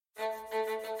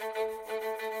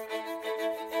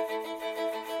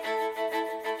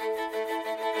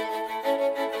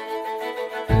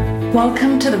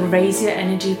Welcome to the Raise Your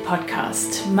Energy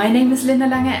podcast. My name is Linda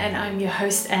Lange and I'm your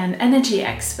host and energy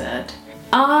expert.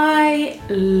 I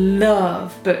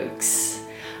love books.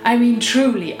 I mean,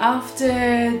 truly,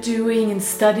 after doing and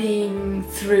studying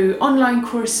through online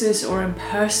courses or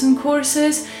in-person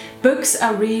courses, books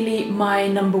are really my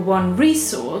number one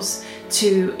resource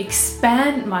to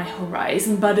expand my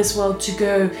horizon, but as well to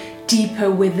go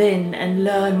deeper within and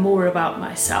learn more about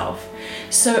myself.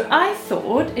 So I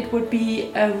thought it would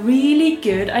be a really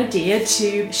good idea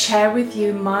to share with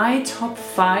you my top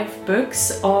 5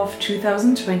 books of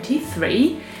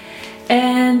 2023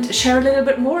 and share a little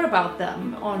bit more about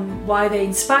them, on why they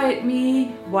inspired me,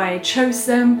 why I chose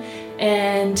them,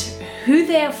 and who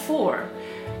they're for.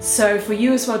 So for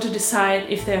you as well to decide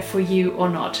if they're for you or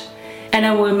not. And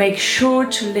I will make sure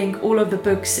to link all of the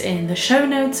books in the show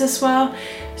notes as well,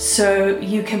 so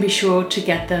you can be sure to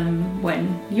get them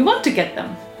when you want to get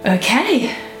them.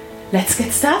 Okay, let's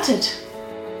get started.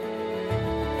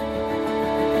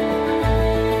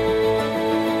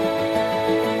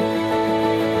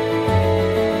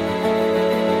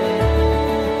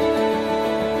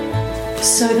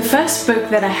 So the first book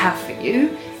that I have for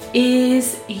you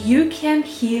is You Can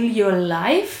Heal Your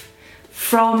Life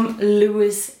from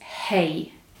Louise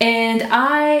Hay. And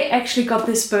I actually got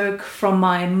this book from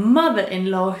my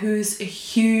mother-in-law, who's a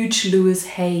huge Louise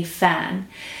Hay fan.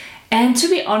 And to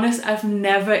be honest, I've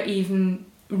never even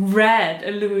read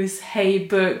a Louise Hay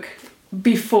book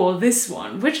before this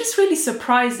one, which is really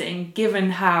surprising given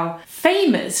how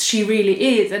famous she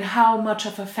really is and how much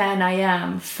of a fan I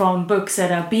am from books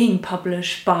that are being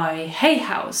published by Hay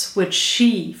House, which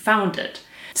she founded.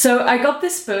 So I got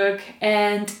this book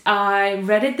and I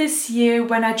read it this year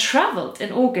when I traveled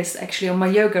in August, actually on my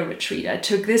yoga retreat. I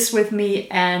took this with me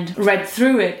and read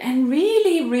through it and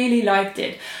really liked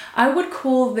it. I would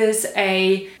call this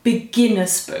a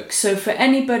beginner's book. So for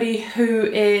anybody who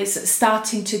is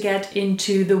starting to get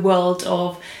into the world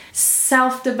of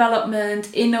self-development,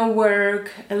 inner work,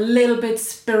 a little bit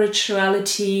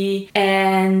spirituality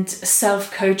and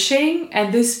self-coaching,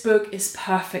 and this book is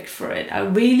perfect for it. I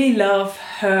really love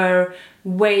her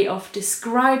way of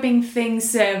describing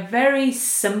things. They're very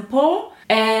simple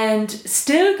and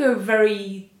still go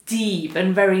very deep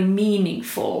and very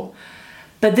meaningful.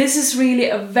 But this is really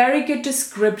a very good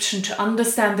description to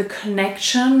understand the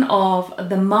connection of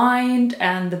the mind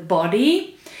and the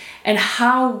body and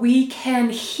how we can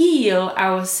heal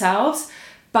ourselves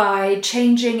by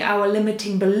changing our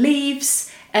limiting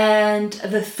beliefs and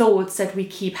the thoughts that we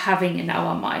keep having in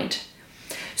our mind.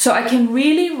 So I can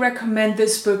really recommend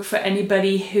this book for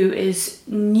anybody who is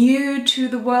new to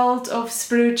the world of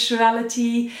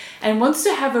spirituality and wants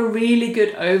to have a really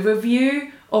good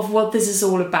overview of what this is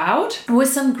all about, with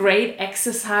some great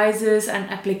exercises and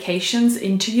applications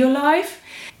into your life.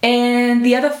 And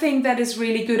the other thing that is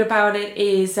really good about it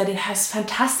is that it has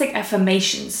fantastic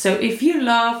affirmations. So if you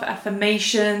love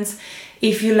affirmations,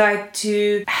 if you like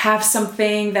to have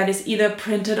something that is either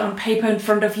printed on paper in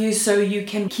front of you so you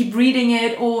can keep reading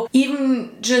it, or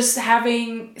even just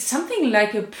having something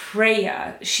like a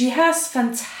prayer, she has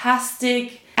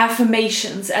fantastic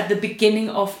affirmations at the beginning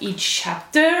of each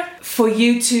chapter for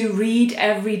you to read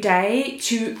every day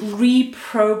to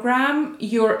reprogram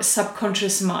your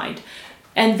subconscious mind.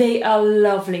 And they are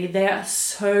lovely. They are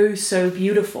so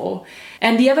beautiful.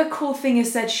 And the other cool thing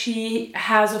is that she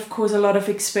has, of course, a lot of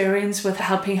experience with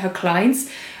helping her clients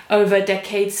over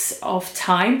decades of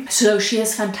time. So she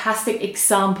has fantastic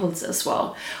examples as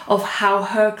well of how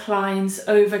her clients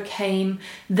overcame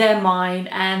their mind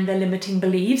and their limiting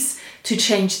beliefs to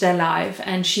change their life.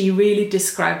 And she really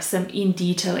describes them in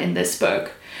detail in this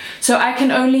book. So I can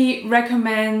only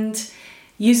recommend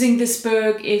using this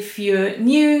book if you're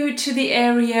new to the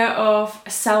area of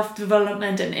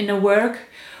self-development and inner work,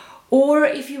 or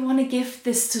if you want to give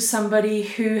this to somebody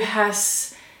who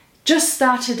has just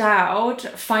started out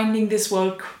finding this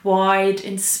world quite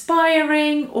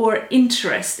inspiring or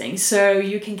interesting. So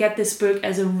you can get this book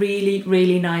as a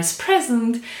really nice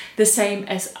present, the same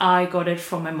as I got it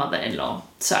from my mother-in-law.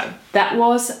 So that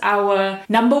was our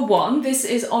number 1. This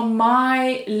is on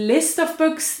my list of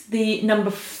books, the number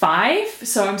 5.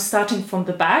 So I'm starting from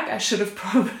the back. I should have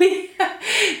probably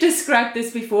described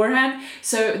this beforehand.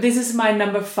 So this is my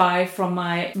number 5 from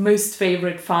my most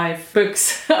favorite 5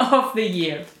 books of the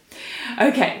year.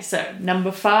 Okay, so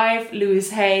number 5,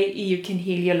 Louise Hay, You Can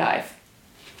Heal Your Life.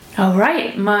 All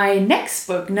right, my next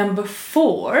book, number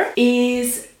 4,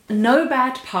 is No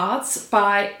Bad Parts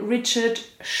by Richard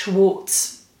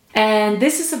Schwartz. And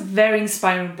this is a very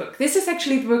inspiring book. This is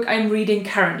actually the book I'm reading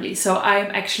currently. So I'm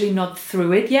actually not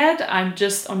through it yet. I'm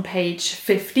just on page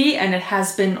 50 and it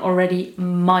has been already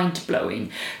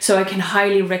mind-blowing. So I can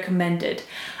highly recommend it.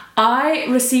 I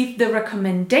received the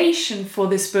recommendation for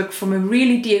this book from a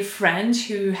really dear friend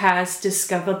who has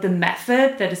discovered the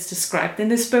method that is described in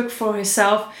this book for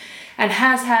herself and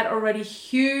has had already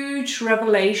huge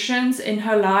revelations in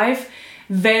her life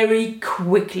very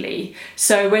quickly.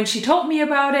 So when she told me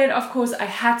about it, of course, I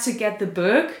had to get the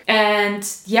book and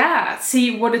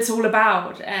see what it's all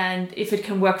about and if it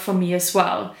can work for me as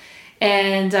well.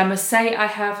 And I must say I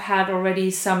have had already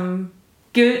some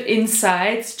good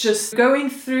insights just going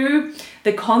through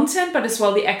the content, but as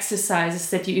well the exercises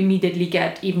that you immediately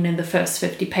get even in the first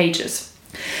 50 pages.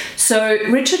 So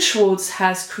Richard Schwartz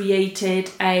has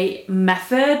created a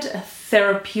method, a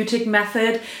therapeutic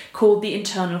method called the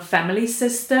internal family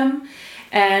system.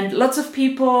 And lots of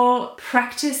people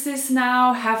practice this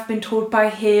now, have been taught by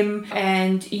him,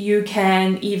 and you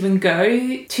can even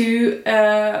go to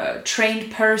a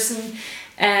trained person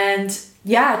and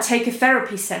take a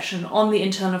therapy session on the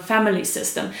internal family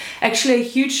system. Actually, a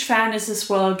huge fan is as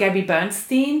well Gabby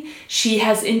Bernstein. She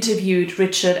has interviewed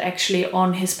Richard actually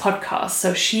on his podcast.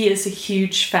 So she is a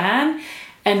huge fan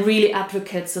and really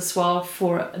advocates as well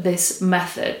for this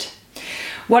method.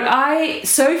 What I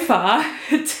so far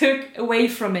took away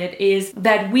from it is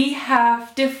that we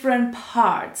have different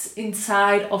parts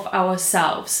inside of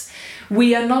ourselves.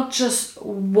 We are not just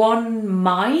one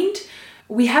mind.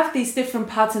 We have these different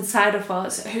parts inside of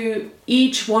us who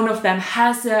each one of them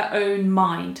has their own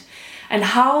mind. And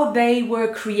how they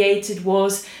were created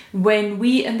was when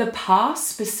we in the past,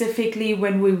 specifically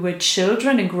when we were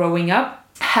children and growing up,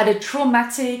 had a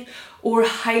traumatic or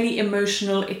highly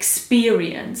emotional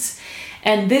experience.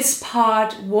 And this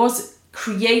part was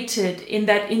created in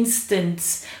that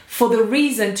instance for the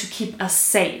reason to keep us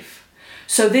safe.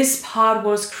 So this part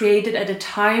was created at a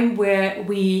time where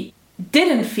we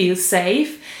didn't feel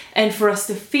safe, and for us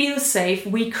to feel safe,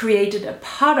 we created a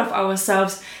part of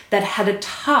ourselves that had a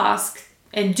task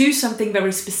and do something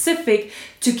very specific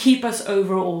to keep us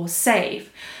overall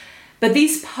safe. But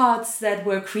these parts that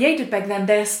were created back then,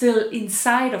 they're still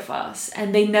inside of us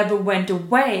and they never went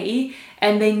away,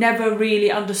 and they never really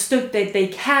understood that they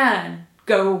can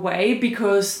go away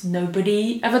because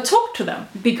nobody ever talked to them,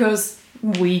 because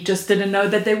we just didn't know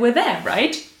that they were there,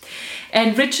 right?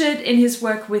 And Richard, in his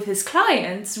work with his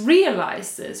clients,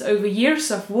 realized this. Over years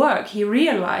of work, he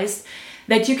realized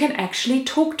that you can actually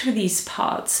talk to these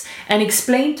parts and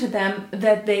explain to them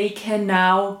that they can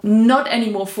now not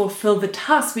anymore fulfill the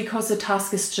task because the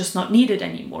task is just not needed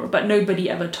anymore. But nobody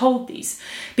ever told these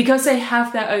because they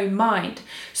have their own mind.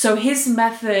 So his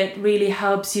method really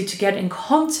helps you to get in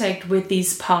contact with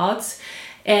these parts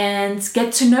and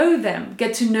get to know them,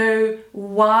 get to know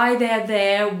why they're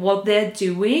there, what they're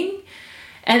doing.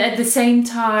 And at the same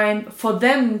time, for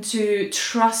them to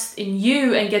trust in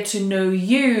you and get to know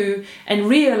you and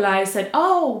realize that,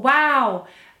 oh, wow,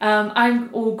 I'm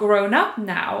all grown up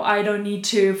now. I don't need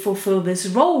to fulfill this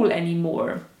role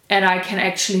anymore. And I can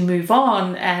actually move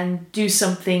on and do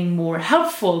something more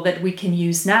helpful that we can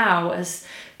use now as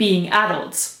being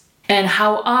adults. And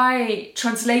how I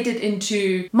translate it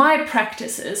into my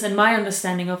practices and my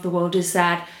understanding of the world is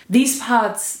that these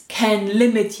parts can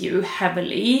limit you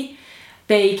heavily.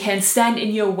 They can stand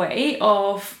in your way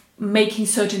of making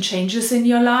certain changes in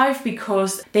your life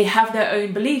because they have their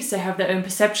own beliefs, they have their own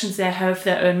perceptions, they have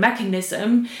their own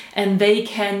mechanism, and they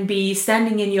can be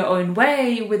standing in your own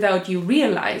way without you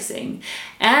realizing.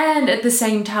 And at the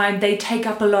same time, they take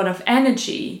up a lot of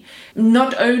energy.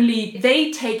 Not only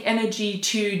they take energy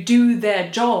to do their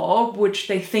job, which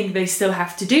they think they still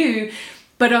have to do,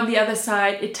 but on the other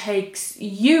side, it takes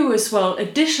you as well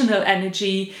additional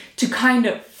energy to kind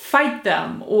of fight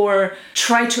them or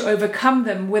try to overcome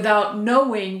them without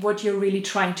knowing what you're really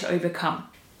trying to overcome.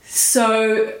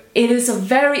 So it is a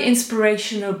very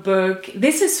inspirational book.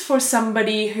 This is for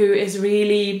somebody who is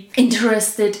really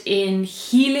interested in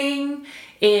healing,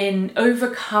 in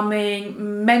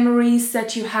overcoming memories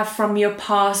that you have from your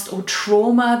past or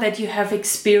trauma that you have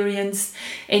experienced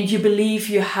and you believe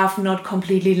you have not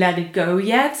completely let it go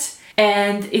yet.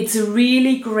 And it's a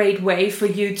really great way for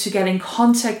you to get in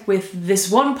contact with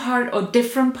this one part or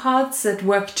different parts that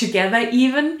work together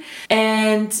even,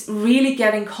 and really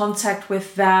get in contact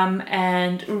with them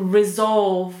and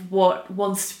resolve what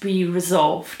wants to be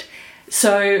resolved.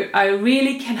 So I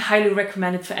really can highly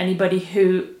recommend it for anybody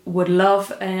who would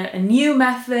love a new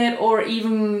method, or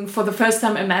even for the first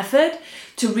time a method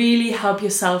to really help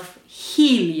yourself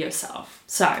heal yourself.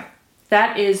 So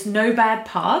that is No Bad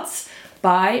Parts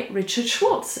by Richard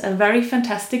Schwartz. A very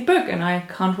fantastic book, and I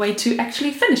can't wait to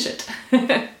actually finish it.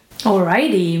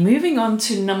 Alrighty, moving on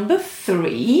to number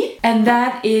 3, and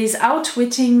that is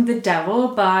Outwitting the Devil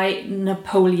by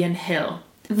Napoleon Hill.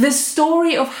 The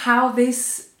story of how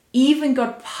this even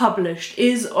got published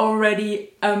is already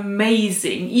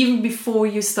amazing, even before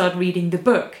you start reading the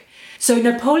book. So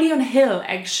Napoleon Hill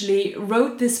actually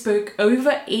wrote this book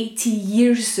over 80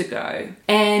 years ago,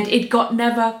 and it got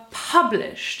never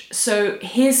published. So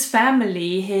his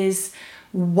family, his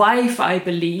wife, I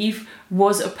believe,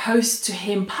 was opposed to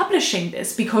him publishing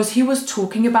this because he was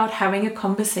talking about having a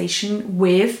conversation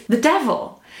with the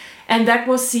devil. And that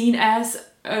was seen as,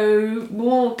 oh,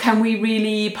 well, can we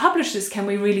really publish this? Can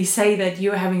we really say that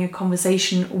you're having a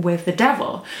conversation with the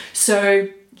devil? So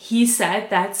he said,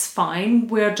 that's fine,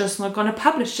 we're just not going to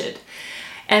publish it.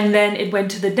 And then it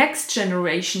went to the next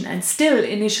generation and still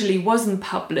initially wasn't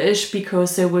published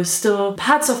because there were still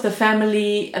parts of the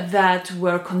family that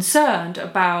were concerned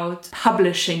about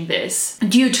publishing this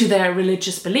due to their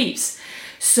religious beliefs.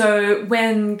 So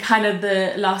when kind of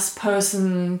the last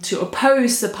person to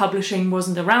oppose the publishing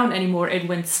wasn't around anymore, it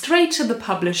went straight to the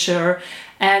publisher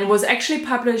and was actually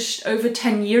published over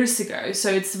 10 years ago. So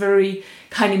it's very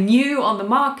kind of new on the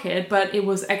market, but it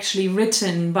was actually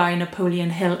written by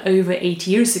Napoleon Hill over 8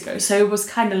 years ago. So it was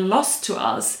kind of lost to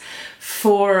us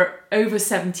for over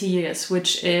 70 years,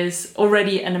 which is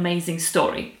already an amazing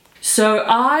story. So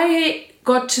I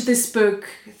got to this book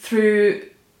through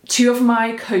 2 of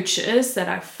my coaches that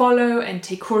I follow and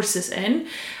take courses in.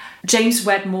 James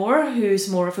Wedmore, who's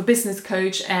more of a business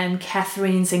coach, and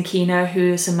Catherine Zenkina,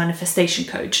 who's a manifestation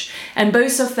coach. And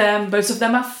both of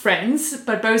them are friends,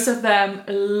 but both of them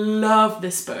love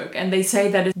this book. And they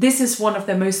say that this is one of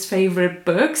their most favorite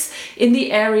books in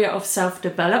the area of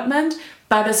self-development,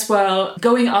 but as well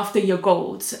going after your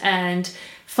goals and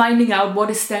finding out what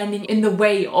is standing in the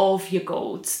way of your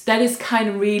goals. That is kind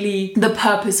of really the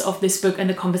purpose of this book and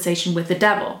the conversation with the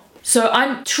devil. So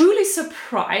I'm truly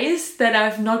surprised that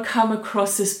I've not come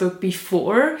across this book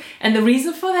before. And the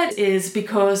reason for that is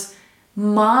because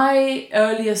my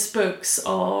earliest books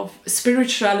of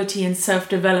spirituality and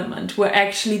self-development were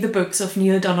actually the books of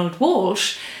Neale Donald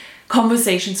Walsch,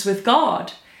 Conversations with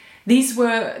God. These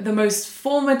were the most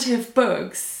formative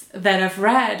books that I've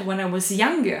read when I was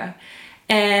younger.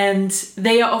 And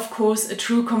they are, of course, a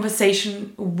true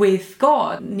conversation with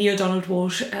God. Neale Donald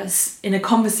Walsch as in a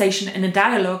conversation and a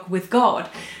dialogue with God.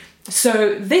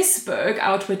 So this book,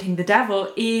 Outwitting the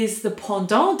Devil, is the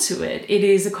pendant to it. It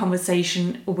is a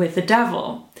conversation with the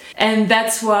devil. And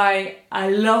that's why I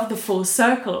love the full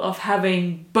circle of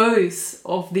having both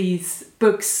of these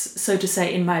books, so to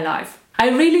say, in my life.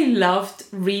 I really loved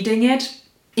reading it.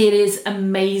 It is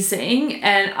amazing.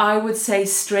 And I would say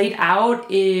straight out,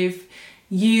 if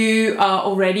you are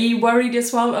already worried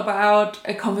as well about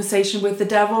a conversation with the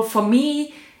devil, for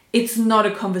me, it's not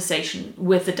a conversation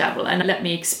with the devil. And let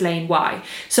me explain why.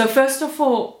 So first of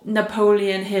all,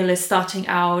 Napoleon Hill is starting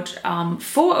out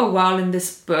for a while in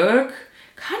this book,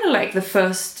 kind of like the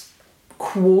first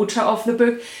quarter of the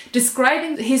book,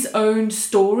 describing his own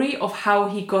story of how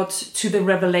he got to the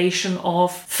revelation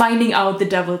of finding out the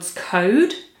devil's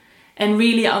code and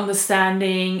really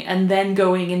understanding and then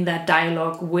going in that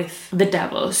dialogue with the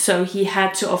devil. So he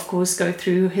had to, of course, go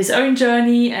through his own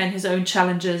journey and his own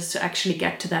challenges to actually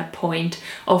get to that point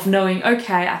of knowing,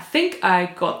 okay, I think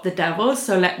I got the devil,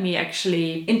 so let me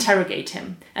actually interrogate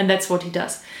him. And that's what he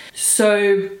does.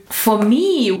 So for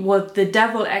me, what the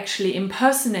devil actually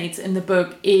impersonates in the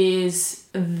book is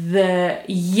the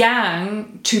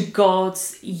yang to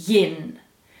God's yin.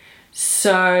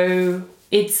 So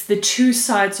it's the two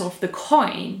sides of the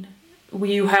coin.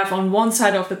 You have on one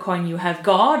side of the coin, you have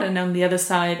God, and on the other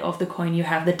side of the coin, you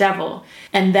have the devil.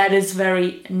 And that is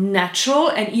very natural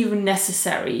and even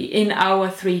necessary in our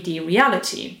 3D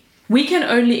reality. We can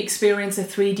only experience a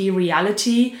 3D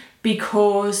reality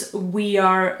because we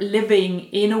are living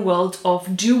in a world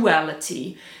of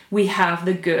duality. We have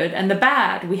the good and the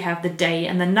bad. We have the day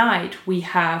and the night. We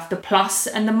have the plus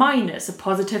and the minus, the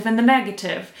positive and the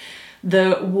negative,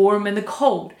 the warm and the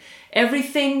cold.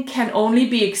 Everything can only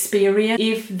be experienced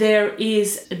if there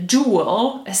is a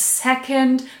dual, a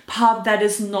second part that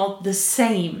is not the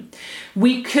same.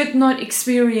 We could not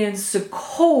experience the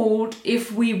cold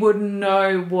if we wouldn't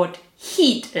know what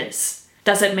heat is.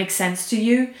 Does that make sense to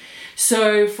you?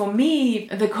 So for me,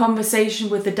 the conversation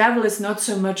with the devil is not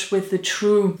so much with the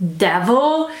true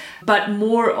devil, but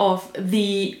more of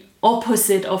the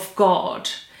opposite of God.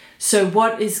 So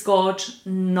what is God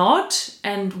not,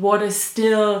 and what is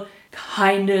still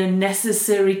kind of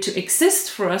necessary to exist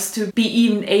for us to be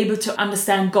even able to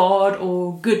understand God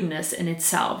or goodness in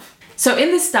itself. So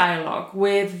in this dialogue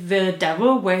with the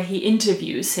devil, where he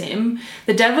interviews him,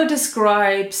 the devil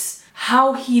describes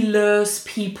how he lures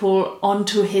people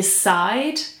onto his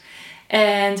side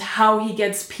and how he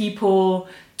gets people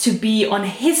to be on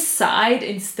his side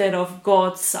instead of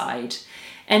God's side.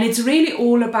 And it's really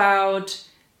all about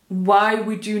why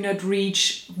we do not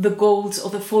reach the goals or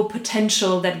the full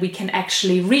potential that we can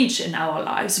actually reach in our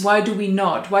lives. Why do we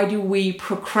not? Why do we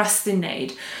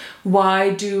procrastinate? Why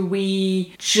do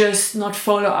we just not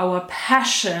follow our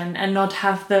passion and not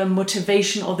have the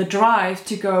motivation or the drive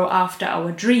to go after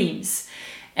our dreams?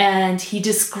 And he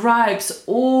describes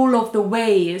all of the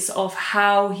ways of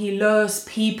how he lures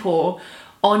people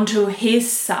onto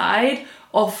his side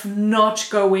of not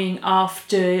going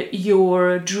after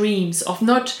your dreams, of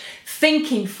not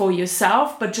thinking for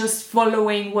yourself, but just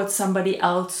following what somebody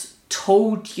else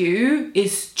told you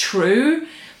is true,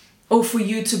 or for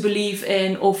you to believe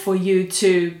in, or for you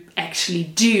to actually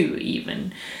do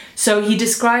even. So he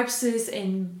describes this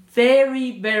in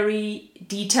very, very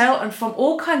detail and from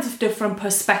all kinds of different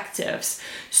perspectives.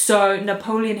 So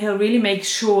Napoleon Hill really makes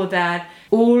sure that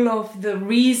all of the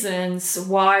reasons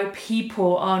why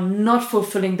people are not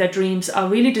fulfilling their dreams are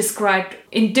really described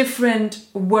in different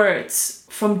words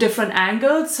from different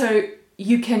angles, so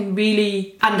you can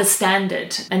really understand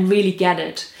it and really get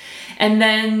it. And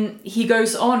then he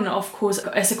goes on, of course,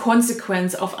 as a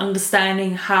consequence of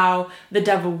understanding how the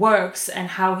devil works and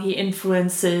how he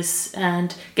influences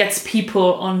and gets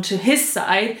people onto his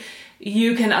side,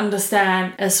 you can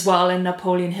understand as well, and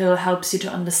Napoleon Hill helps you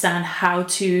to understand how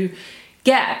to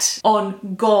get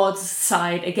on God's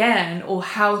side again, or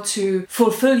how to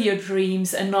fulfill your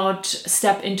dreams and not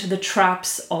step into the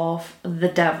traps of the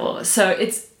devil. So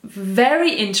it's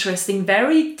very interesting,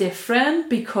 very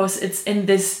different, because it's in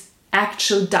this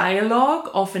actual dialogue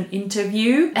of an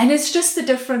interview, and it's just a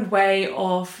different way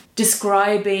of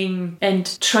describing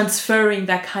and transferring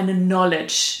that kind of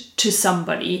knowledge to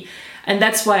somebody. And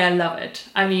that's why I love it.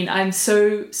 I mean, I'm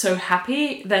so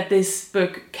happy that this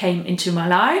book came into my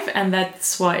life, and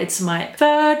that's why it's my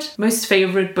third most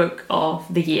favorite book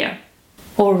of the year.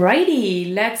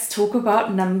 Alrighty, let's talk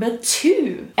about number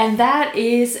 2. And that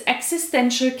is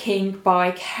Existential King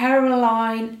by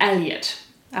Caroline Elliott.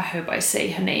 I hope I say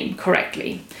her name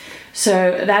correctly.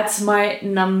 So that's my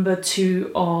number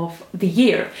 2 of the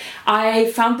year.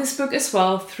 I found this book as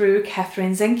well through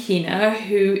Catherine Zenkina,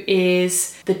 who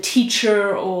is the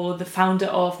teacher or the founder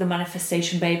of the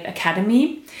Manifestation Babe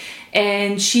Academy.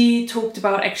 And she talked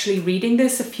about actually reading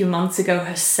this a few months ago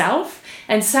herself.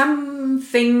 And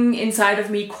something inside of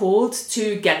me called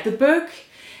to get the book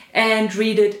and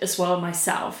read it as well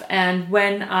myself. And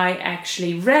when I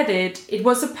actually read it, it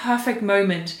was a perfect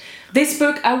moment. This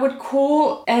book I would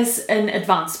call as an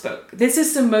advanced book. This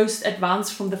is the most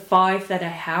advanced from the 5 that I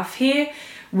have here,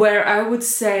 where I would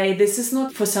say this is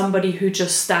not for somebody who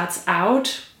just starts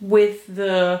out with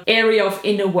the area of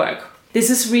inner work. This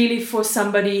is really for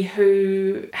somebody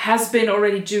who has been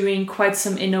already doing quite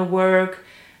some inner work,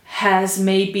 has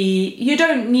maybe, you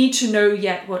don't need to know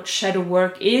yet what shadow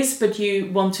work is, but you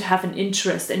want to have an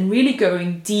interest in really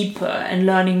going deeper and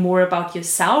learning more about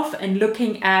yourself and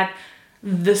looking at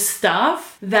the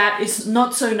stuff that is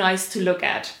not so nice to look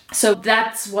at. So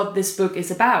that's what this book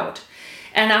is about.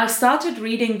 And I started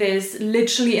reading this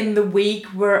literally in the week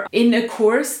where, in a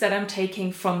course that I'm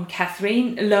taking from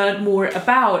Catherine, learn more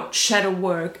about shadow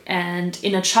work and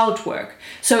inner child work.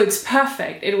 So it's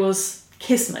perfect. It was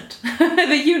kismet.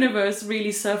 The universe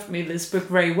really served me this book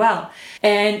very well.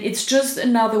 And it's just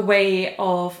another way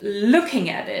of looking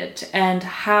at it and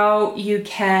how you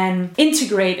can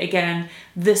integrate again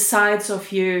the sides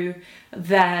of you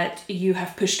that you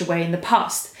have pushed away in the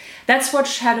past. That's what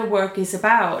shadow work is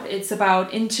about. It's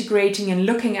about integrating and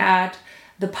looking at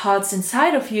the parts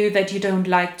inside of you that you don't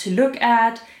like to look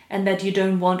at and that you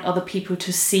don't want other people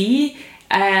to see,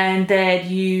 and that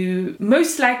you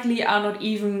most likely are not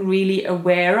even really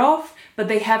aware of, but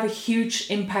they have a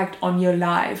huge impact on your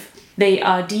life. They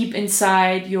are deep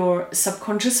inside your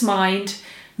subconscious mind,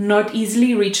 not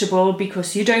easily reachable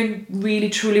because you don't really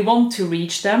truly want to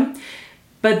reach them,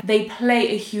 but they play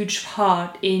a huge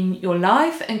part in your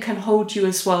life and can hold you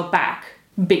as well back,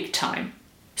 big time.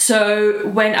 So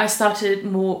when I started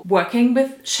more working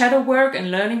with shadow work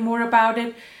and learning more about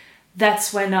it,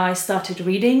 that's when I started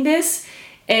reading this.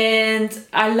 And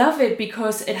I love it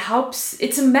because it helps.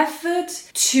 It's a method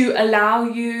to allow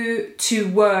you to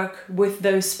work with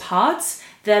those parts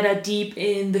that are deep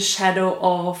in the shadow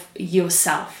of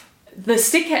yourself. The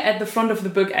sticker at the front of the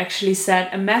book actually said,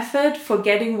 a method for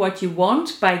getting what you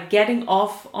want by getting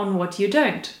off on what you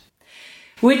don't.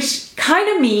 Which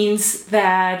kind of means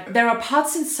that there are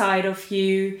parts inside of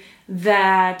you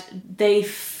that they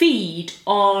feed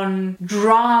on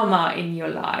drama in your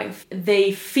life.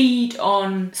 They feed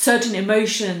on certain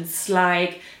emotions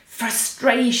like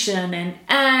frustration and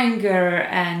anger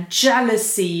and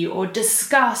jealousy or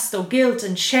disgust or guilt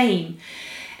and shame.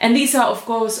 And these are, of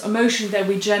course, emotions that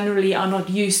we generally are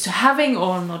not used to having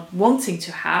or not wanting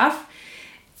to have,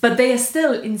 but they are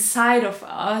still inside of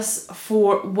us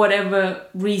for whatever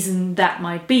reason that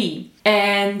might be.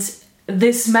 And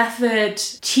this method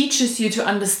teaches you to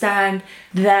understand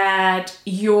that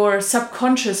your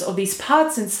subconscious or these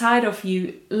parts inside of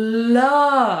you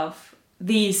love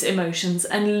these emotions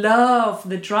and love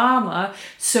the drama,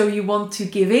 so you want to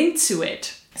give into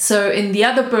it. So in the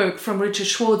other book from Richard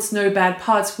Schwartz, No Bad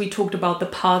Parts, we talked about the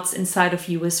parts inside of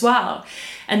you as well.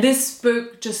 And this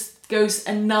book just goes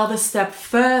another step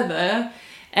further,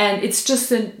 and it's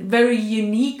just a very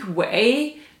unique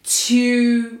way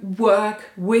to work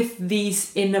with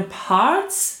these inner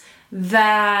parts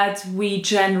that we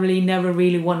generally never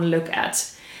really want to look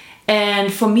at.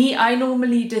 And for me, I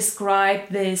normally describe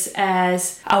this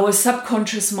as our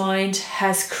subconscious mind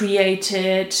has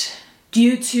created,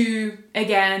 due to,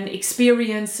 again,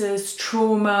 experiences,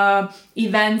 trauma,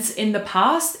 events in the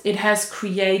past, it has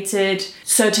created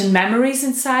certain memories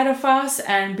inside of us.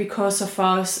 And because of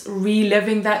us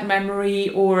reliving that memory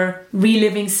or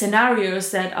reliving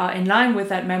scenarios that are in line with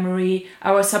that memory,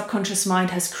 our subconscious mind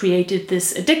has created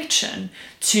this addiction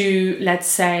to, let's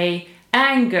say,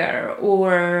 anger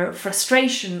or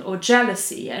frustration or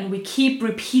jealousy, and we keep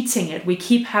repeating it. We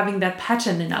keep having that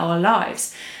pattern in our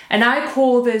lives. And I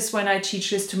call this, when I teach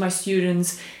this to my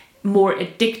students, more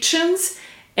addictions,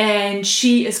 and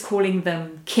she is calling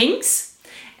them kinks.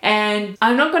 And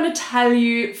I'm not going to tell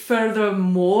you further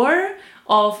more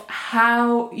of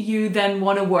how you then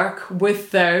want to work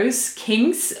with those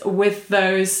kinks, with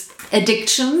those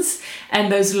addictions and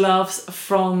those loves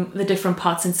from the different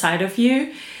parts inside of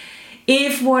you.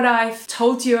 If what I've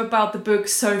told you about the book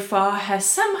so far has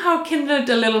somehow kindled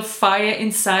a little fire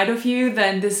inside of you,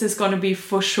 then this is going to be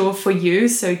for sure for you,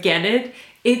 so get it.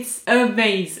 It's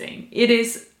amazing. It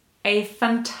is a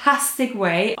fantastic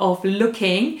way of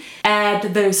looking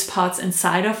at those parts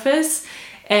inside of us,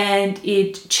 and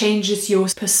it changes your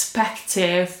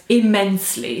perspective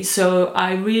immensely. So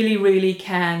I really, really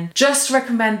can just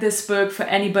recommend this book for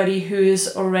anybody who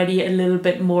is already a little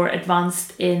bit more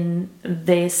advanced in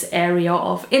this area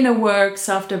of inner work,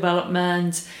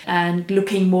 self-development, and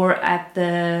looking more at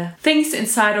the things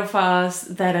inside of us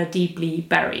that are deeply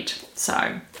buried.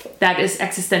 So that is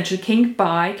Existential Kink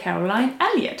by Caroline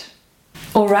Elliott.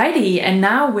 Alrighty, and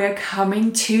now we're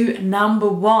coming to number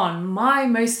one. My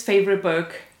most favorite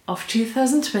book of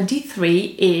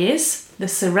 2023 is The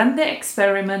Surrender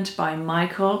Experiment by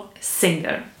Michael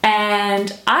Singer.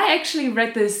 And I actually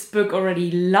read this book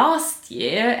already last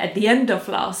year, at the end of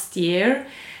last year,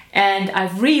 and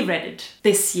I've reread it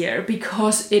this year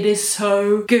because it is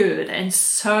so good and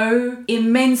so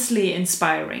immensely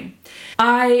inspiring.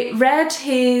 I read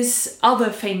his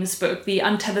other famous book, The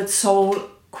Untethered Soul,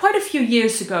 quite a few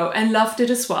years ago and loved it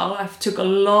as well. I've took a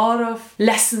lot of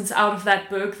lessons out of that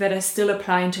book that I still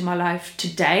apply into my life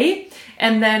today.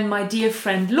 And then my dear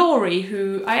friend Laurie,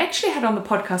 who I actually had on the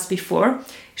podcast before,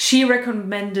 she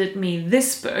recommended me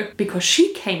this book because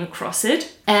she came across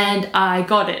it and I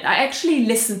got it. I actually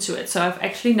listened to it, so I've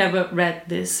actually never read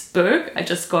this book. I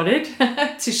just got it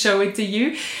to show it to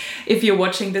you if you're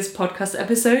watching this podcast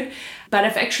episode. But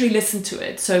I've actually listened to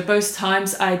it. So both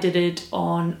times I did it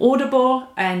on Audible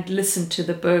and listened to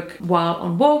the book while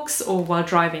on walks or while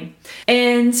driving.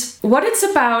 And what it's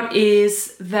about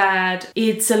is that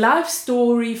it's a life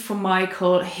story from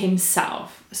Michael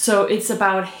himself. So it's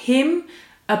about him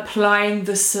applying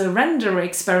the surrender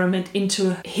experiment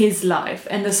into his life.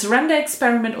 And the surrender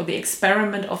experiment, or the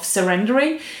experiment of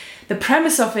surrendering, the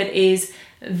premise of it is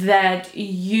that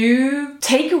you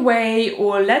take away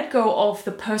or let go of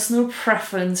the personal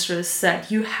preferences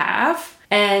that you have,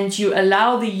 and you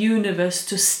allow the universe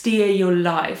to steer your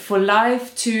life, for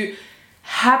life to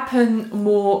happen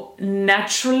more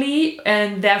naturally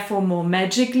and therefore more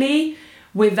magically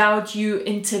without you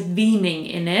intervening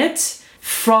in it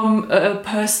from a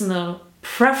personal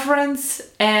preference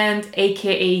and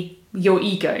aka your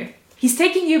ego. He's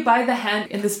taking you by the hand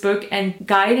in this book and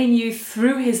guiding you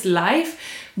through his life,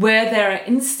 where there are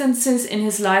instances in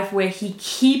his life where he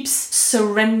keeps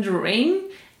surrendering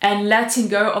and letting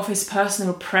go of his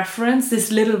personal preference,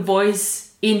 this little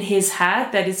voice in his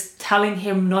head that is telling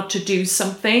him not to do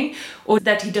something or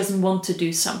that he doesn't want to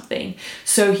do something.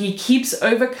 So he keeps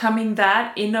overcoming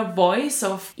that inner voice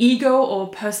of ego or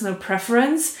personal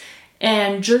preference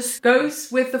and just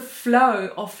goes with the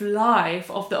flow of life,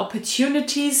 of the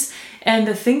opportunities and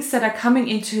the things that are coming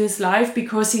into his life,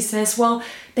 because he says, well,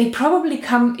 they probably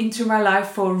come into my life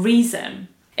for a reason.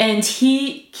 And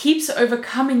he keeps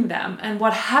overcoming them. And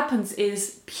what happens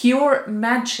is pure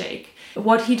magic.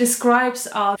 What he describes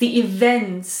are the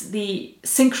events, the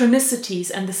synchronicities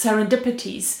and the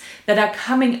serendipities that are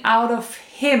coming out of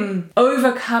him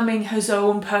overcoming his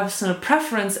own personal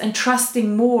preference and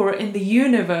trusting more in the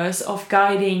universe of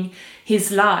guiding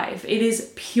his life. It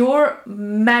is pure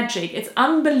magic. It's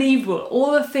unbelievable,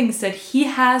 all the things that he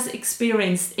has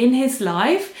experienced in his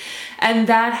life and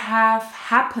that have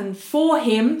happened for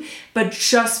him, but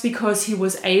just because he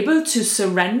was able to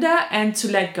surrender and to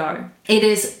let go. It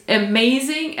is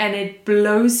amazing, and it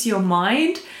blows your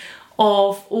mind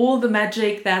of all the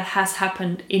magic that has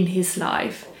happened in his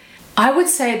life. I would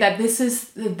say that this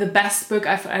is the best book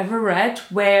I've ever read,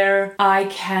 where I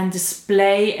can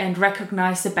display and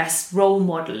recognize the best role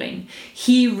modeling.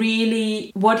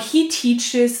 What he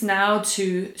teaches now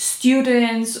to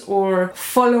students or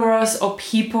followers or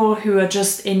people who are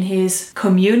just in his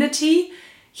community,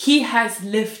 he has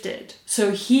lived it.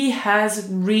 So he has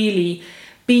really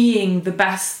being the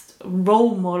best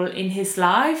role model in his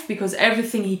life, because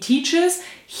everything he teaches,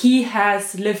 he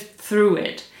has lived through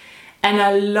it. And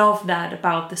I love that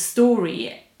about the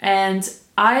story. And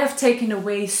I have taken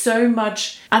away so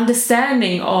much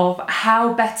understanding of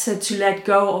how better to let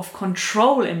go of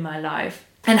control in my life.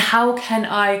 And how can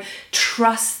I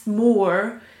trust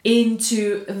more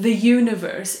into the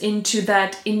universe, into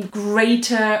that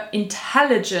greater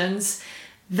intelligence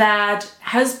that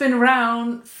has been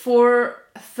around for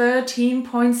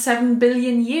 13.7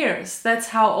 billion years. That's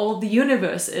how old the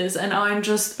universe is, and I'm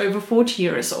just over 40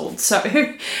 years old, so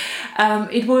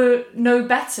it will know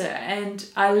better. And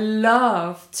I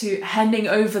love to handing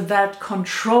over that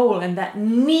control and that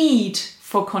need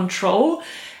for control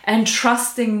and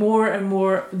trusting more and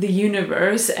more the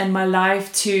universe and my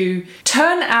life to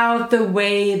turn out the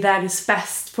way that is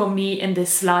best for me in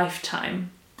this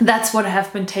lifetime. That's what I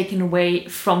have been taken away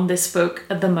from this book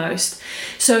the most.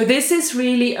 So this is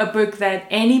really a book that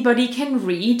anybody can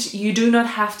read. You do not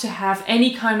have to have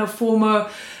any kind of formal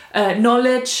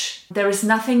knowledge. There is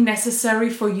nothing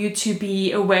necessary for you to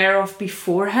be aware of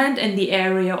beforehand in the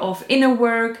area of inner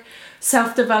work,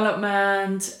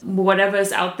 self-development, whatever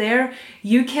is out there.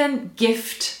 You can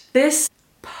gift this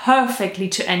perfectly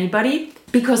to anybody,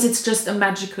 because it's just a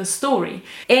magical story.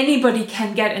 Anybody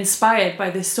can get inspired by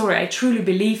this story. I truly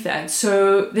believe that.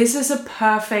 So this is a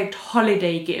perfect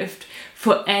holiday gift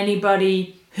for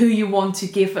anybody who you want to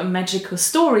give a magical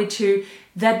story to,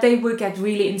 that they will get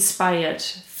really inspired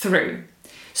through.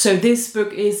 So this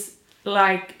book is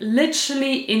like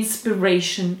literally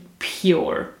inspiration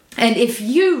pure. And if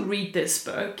you read this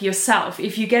book yourself,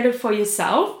 if you get it for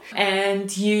yourself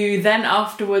and you then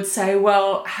afterwards say,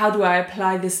 well, how do I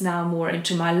apply this now more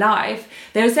into my life?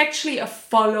 There's actually a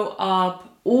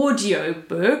follow-up audio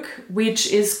book,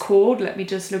 which is called, let me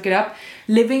just look it up,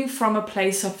 Living from a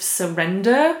Place of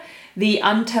Surrender, The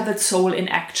Untethered Soul in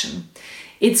Action.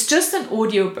 It's just an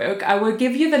audio book. I will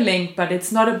give you the link, but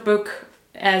it's not a book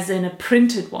as in a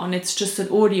printed one, it's just an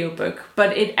audiobook,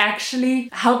 but it actually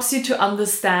helps you to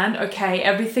understand, okay,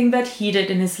 everything that he did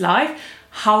in his life,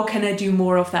 how can I do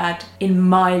more of that in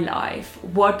my life?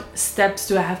 What steps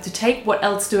do I have to take? What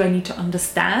else do I need to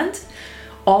understand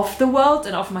of the world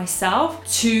and of myself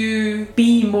to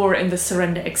be more in the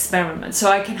surrender experiment?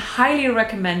 So I can highly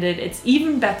recommend it. It's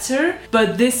even better,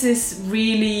 but this is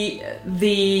really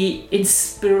the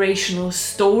inspirational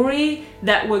story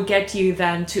that will get you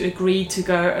then to agree to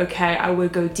go, okay, I will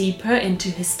go deeper into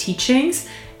his teachings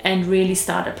and really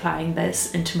start applying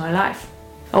this into my life.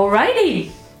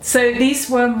 Alrighty, so these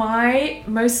were my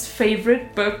most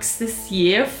favorite books this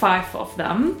year, 5 of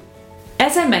them.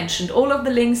 As I mentioned, all of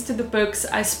the links to the books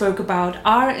I spoke about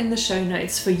are in the show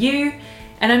notes for you,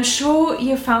 and I'm sure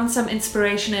you found some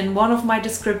inspiration in one of my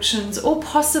descriptions, or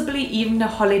possibly even a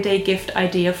holiday gift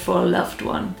idea for a loved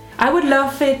one. I would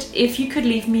love it if you could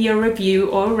leave me a review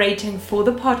or a rating for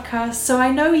the podcast, so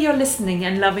I know you're listening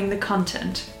and loving the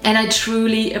content. And I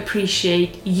truly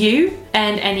appreciate you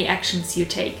and any actions you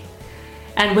take.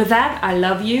 And with that, I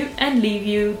love you and leave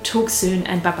you. Talk soon,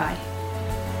 and bye-bye.